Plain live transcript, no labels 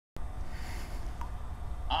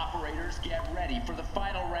Operators, get ready for the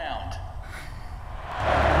final round.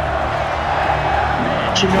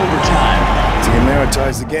 Match in overtime.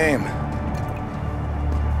 Demonetize the game.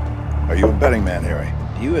 Are you a betting man, Harry?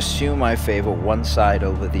 Do you assume I favor one side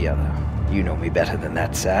over the other? You know me better than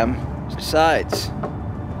that, Sam. Besides,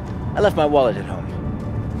 I left my wallet at home.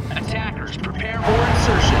 Attackers, prepare for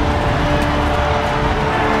insertion.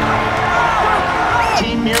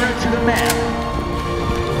 Team Mirror to the map.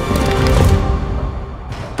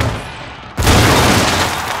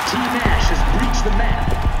 Team Ash has breached the map.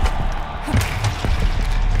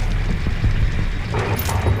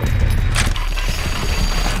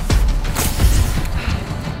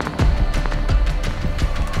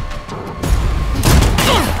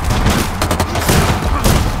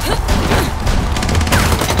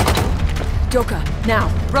 Joker, now.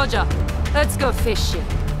 Roger. Let's go fishing.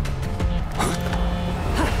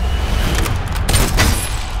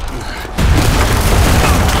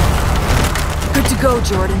 Good to go,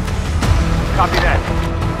 Jordan. Copy that.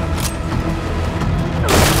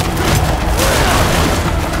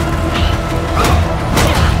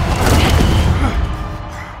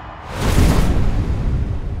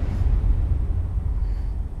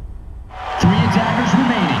 Three attackers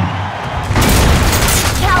remaining.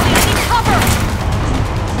 Callie, I need cover!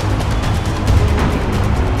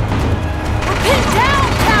 We're pinned down,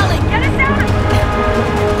 Callie! Get us out!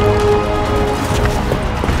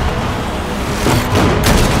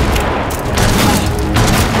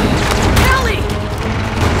 Callie!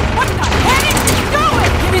 What the heck is he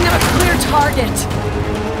doing? Giving them a clear target.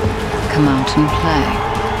 Come out and play.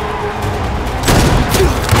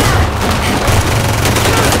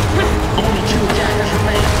 Only two attackers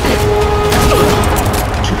remain.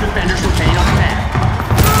 Two defenders remain on the map.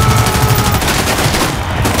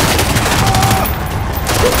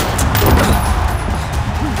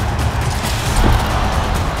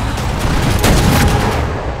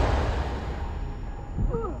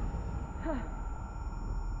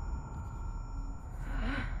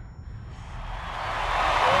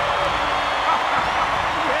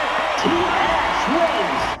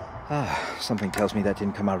 Something tells me that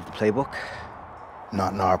didn't come out of the playbook.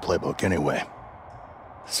 Not in our playbook, anyway.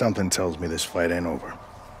 Something tells me this fight ain't over.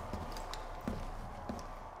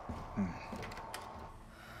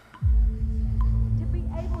 To be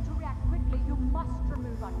able to react quickly, you must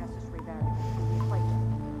remove unnecessary variables from the equation.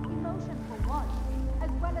 Emotion for one, as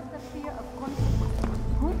well as the fear of consequence.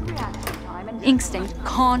 Good reaction time and instinct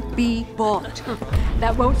can't be bought.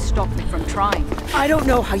 That won't stop me from trying. I don't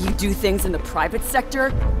know how you do things in the private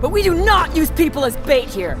sector, but we do not use people as bait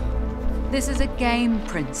here. This is a game,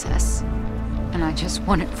 Princess. And I just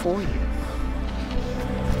want it for you.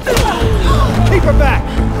 Keep her back!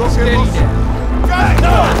 Go steady now.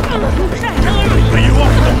 Are you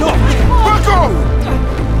off the